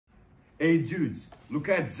Hey dudes, look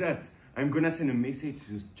at that. I'm gonna send a message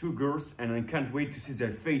to 2 girls and I can't wait to see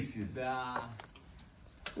their faces.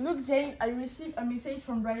 Look, Jane, I received a message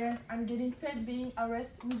from Brian. I'm getting fed being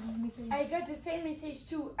arrested with this message. I got the same message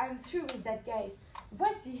too. I'm through with that, guys.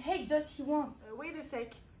 What the heck does he want? Wait a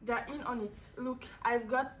sec. They're in on it. Look, I've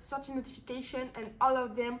got 30 notifications and all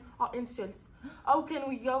of them are insults. How can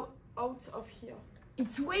we go out of here?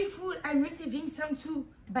 It's way full. I'm receiving some too.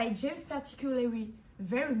 By James particularly.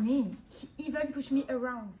 Very mean. He even pushed me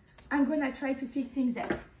around. I'm gonna try to fix things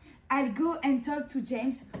up. I'll go and talk to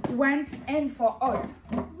James once and for all.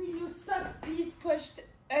 Will you stop please push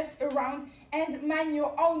us around and mind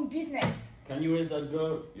your own business? Can you raise that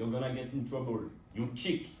girl? You're gonna get in trouble. You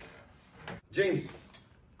chick. James,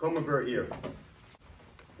 come over here.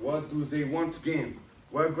 What do they want again?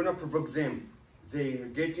 We're gonna provoke them. They're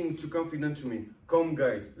getting too confident to me. Come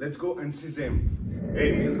guys, let's go and see them.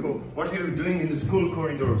 Hey Milko, what are you doing in the school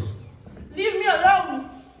corridors? Leave me alone!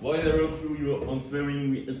 Why aren't you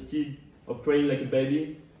answering me instead of crying like a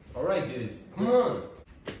baby? Alright guys, come on!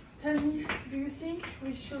 Tell me, do you think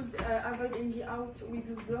we should avoid hanging out with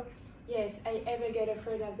those blocks? Yes, I ever get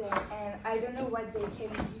afraid of them, and I don't know what they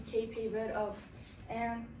can be capable of,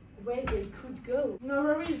 and where they could go. No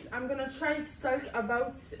worries, I'm gonna try to talk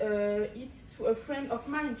about it to a friend of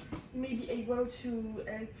mine. He may be able to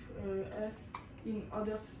help us in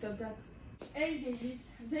order to stop that. Hey ladies,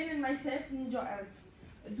 Jane and myself need your help.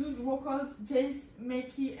 Those vocals, James,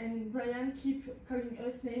 Mackie and Brian keep calling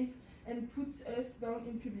us names and puts us down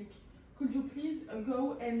in public. Could you please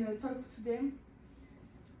go and talk to them?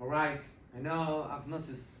 Alright, I know I've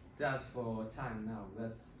noticed that for a time now,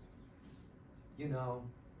 but you know,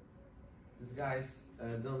 these guys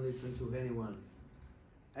don't listen to anyone.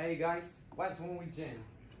 Hey guys, what's wrong with Jane?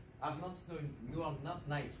 I've noticed you are not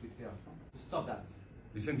nice with her. Stop that.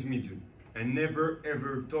 Listen to me dude, and never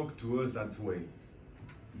ever talk to us that way.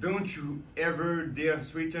 Don't you ever dare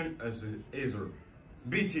threaten us either.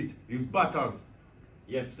 Beat it, you bastard.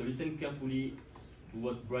 Yep, so listen carefully to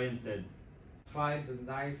what Brian said. Try the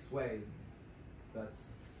nice way, but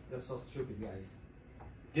you're so stupid guys.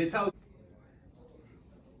 Get out!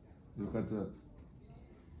 Look at that.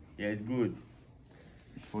 Yeah, it's good.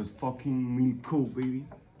 It was fucking Milko, baby.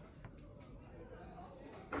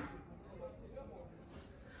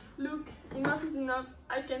 Look, enough is enough.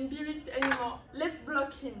 I can't bear it anymore. Let's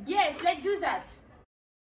block him. Yes, let's do that.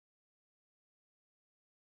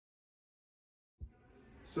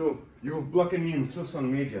 So, you've blocked me on social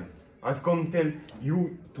media. I've come tell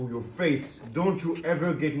you to your face, don't you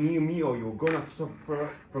ever get near me or you're gonna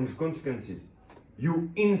suffer from the consequences.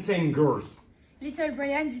 You insane girls. Little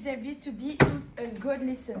Brian deserves this to be a good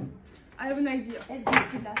lesson. I have an idea. Let's go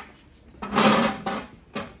see that.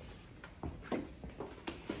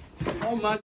 Oh my